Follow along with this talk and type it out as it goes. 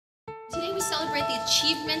we celebrate the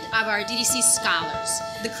achievement of our DDC scholars.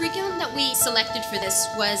 The curriculum that we selected for this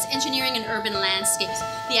was engineering and urban landscapes.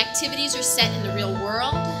 The activities are set in the real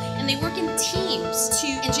world, and they work in teams to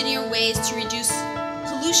engineer ways to reduce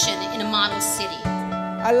pollution in a model city.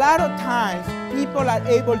 A lot of times, people are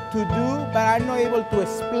able to do, but are not able to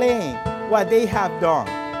explain what they have done.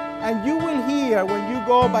 And you will hear when you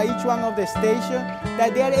go by each one of the stations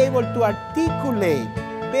that they are able to articulate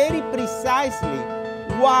very precisely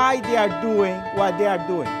why they are doing what they are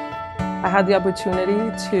doing. I had the opportunity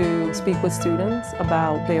to speak with students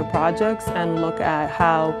about their projects and look at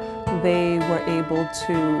how they were able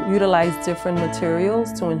to utilize different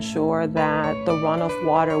materials to ensure that the runoff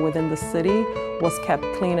water within the city was kept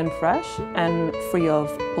clean and fresh and free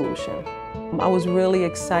of pollution. I was really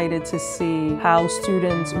excited to see how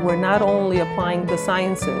students were not only applying the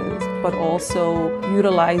sciences, but also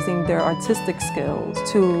utilizing their artistic skills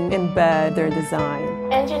to embed their design.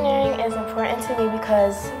 Engineering is important to me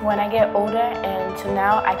because when I get older and to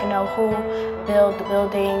now, I can know who built the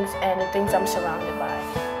buildings and the things I'm surrounded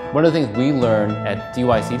by. One of the things we learn at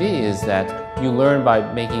DYCD is that you learn by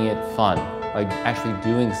making it fun, like actually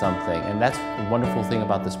doing something. And that's the wonderful thing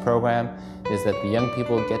about this program, is that the young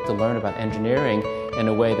people get to learn about engineering in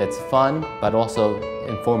a way that's fun, but also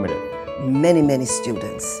informative. Many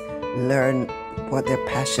students learn what their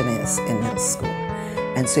passion is in middle school.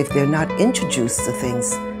 And so if they're not introduced to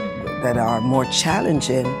things that are more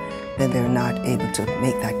challenging, then they're not able to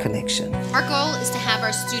make that connection. Our goal is to have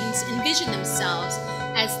our students envision themselves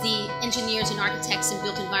as the engineers and architects and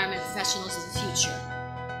built environment professionals of the future.